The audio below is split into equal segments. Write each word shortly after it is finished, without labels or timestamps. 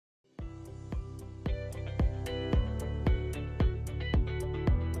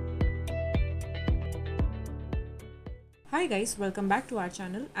Hi guys, welcome back to our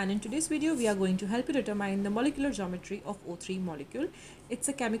channel, and in today's video we are going to help you determine the molecular geometry of O3 molecule. It's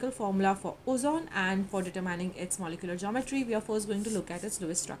a chemical formula for ozone, and for determining its molecular geometry we are first going to look at its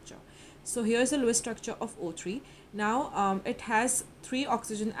Lewis structure. So here's the Lewis structure of O3. Now it has 3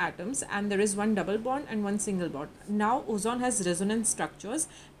 oxygen atoms and there is one double bond and one single bond. Now ozone has resonance structures,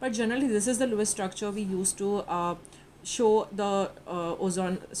 but generally this is the Lewis structure we use to show the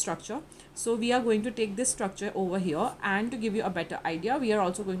ozone structure. So we are going to take this structure over here, and to give you a better idea we are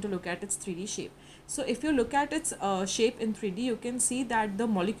also going to look at its 3D shape. So if you look at its shape in 3D, you can see that the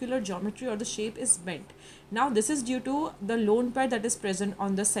molecular geometry or the shape is bent. Now this is due to the lone pair that is present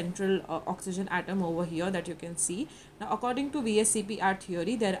on the central oxygen atom over here that you can see. Now according to VSEPR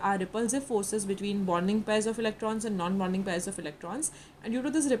theory, there are repulsive forces between bonding pairs of electrons and non-bonding pairs of electrons, and due to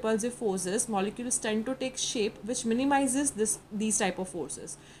these repulsive forces molecules tend to take shape which minimizes these type of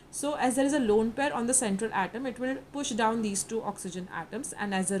forces. So as there is a lone pair on the central atom, it will push down these 2 oxygen atoms,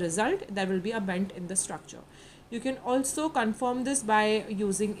 and as a result there will be a bend in the structure. You can also confirm this by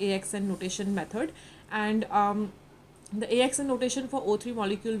using AXN notation method, and the AXN notation for O3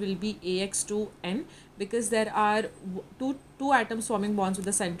 molecule will be AX2N, because there are two atoms forming bonds with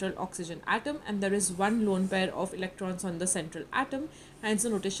the central oxygen atom and there is one lone pair of electrons on the central atom, hence the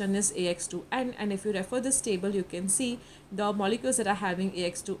notation is AX2N. And if you refer this table, you can see the molecules that are having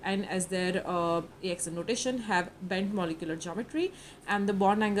AX2N as their AXN notation have bent molecular geometry, and the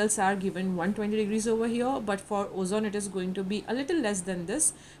bond angles are given 120 degrees over here, but for ozone it is going to be a little less than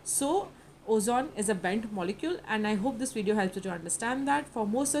this. So ozone is a bent molecule, and I hope this video helps you to understand that. For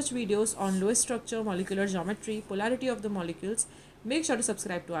more such videos on Lewis structure, molecular geometry, polarity of the molecules, make sure to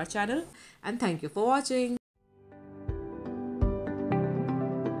subscribe to our channel, and thank you for watching.